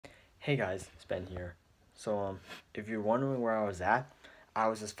Hey guys, it's Ben here. If you're wondering where I was at, I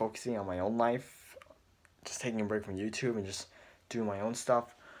was just focusing on my own life, just taking a break from YouTube and just doing my own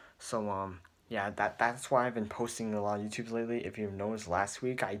stuff. Yeah, that's why I've been posting a lot of YouTubes lately. If you've noticed, last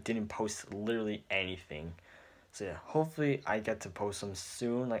week I didn't post literally anything. So yeah, hopefully I get to post some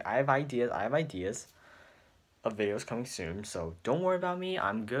soon. Like I have ideas of videos coming soon. So don't worry about me.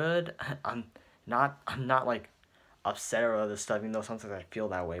 I'm good. I'm not like upset or other stuff, even though sometimes I feel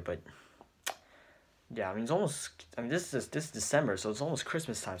that way, but yeah, I mean it's almost. I mean this is December, so it's almost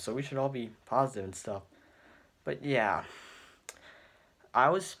Christmas time. So we should all be positive and stuff. But yeah, I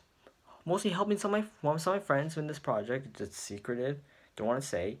was mostly helping some of my friends in this project. It's secretive. Don't want to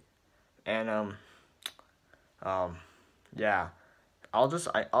say. And um yeah,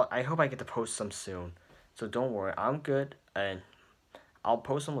 I hope I get to post some soon. So don't worry, I'm good, and I'll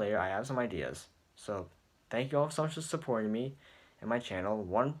post them later. I have some ideas. So thank you all so much for supporting me and my channel.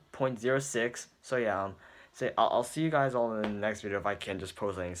 1.06. So yeah, I'll see you guys all in the next video if I can just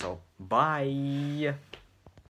post anything. So bye.